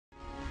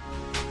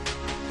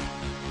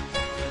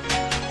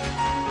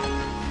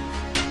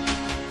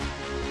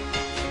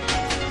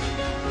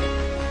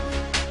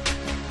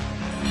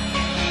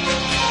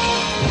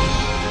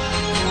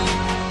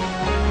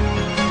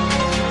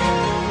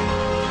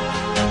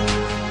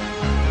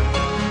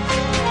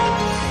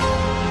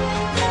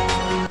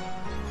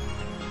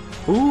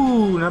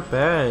not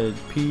bad.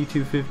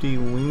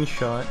 P250 wing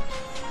shot.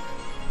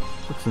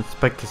 Let's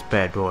inspect this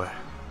bad boy.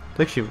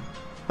 That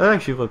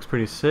actually looks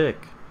pretty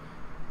sick,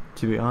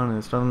 to be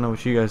honest. I don't know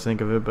what you guys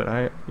think of it, but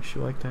I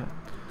actually like that.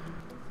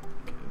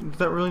 Does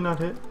that really not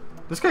hit?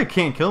 This guy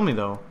can't kill me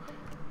though.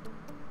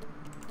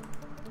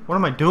 What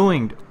am I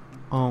doing?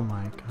 Oh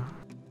my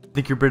god.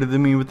 Think you're better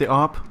than me with the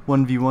op?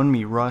 1v1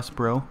 me, Ross,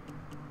 bro.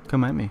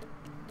 Come at me.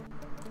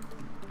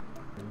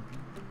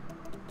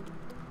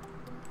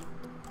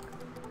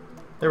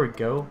 There we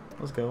go.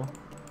 Let's go.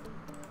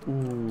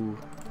 Ooh.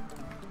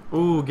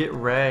 Ooh, get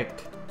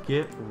wrecked.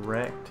 Get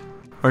wrecked.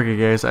 Okay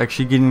guys,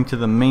 actually getting to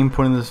the main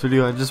point of this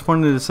video, I just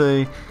wanted to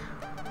say,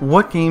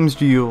 what games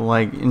do you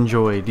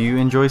enjoy? Do you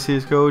enjoy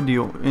CSGO? Do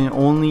you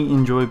only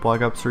enjoy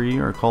Black Ops 3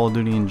 or Call of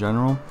Duty in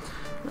general?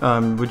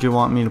 Would you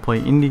want me to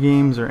play indie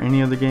games or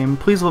any other game?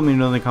 Please let me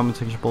know in the comment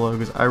section below,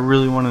 because I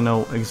really want to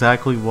know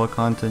exactly what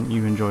content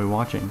you enjoy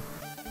watching.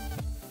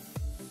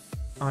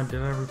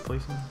 Did I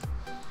replace him?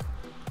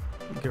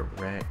 Get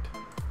wrecked.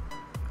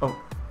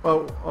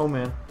 Oh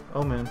man.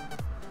 Oh man.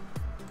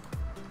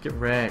 Get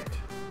wrecked.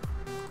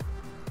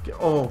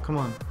 Oh, come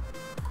on.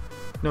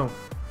 No.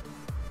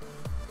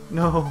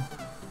 No.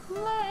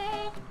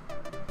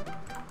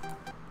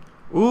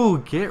 Ooh,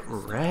 get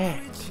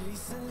wrecked.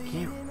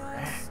 Get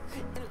wrecked.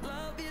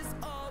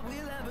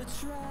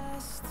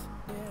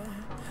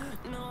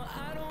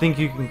 Think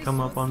you can come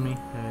up on me?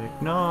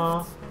 Heck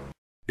no.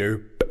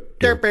 Derp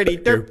derp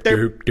derp derp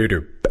derp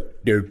derp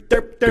derp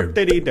derp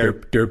derp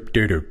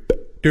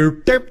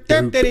derp derp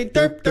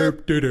derp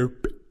derp derp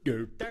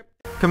derp.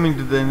 Coming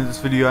to the end of this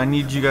video, I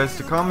need you guys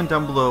to comment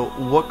down below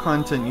what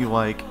content you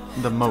like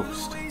the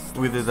most.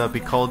 Whether that be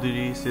Call of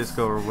Duty,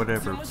 CSGO, or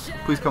whatever.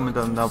 Please comment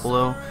down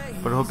below.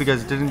 But I hope you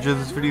guys did enjoy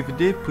this video. If you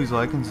did, please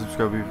like and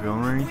subscribe if you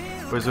haven't already.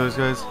 But as always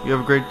guys, you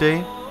have a great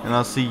day, and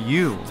I'll see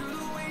you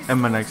in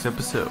my next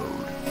episode.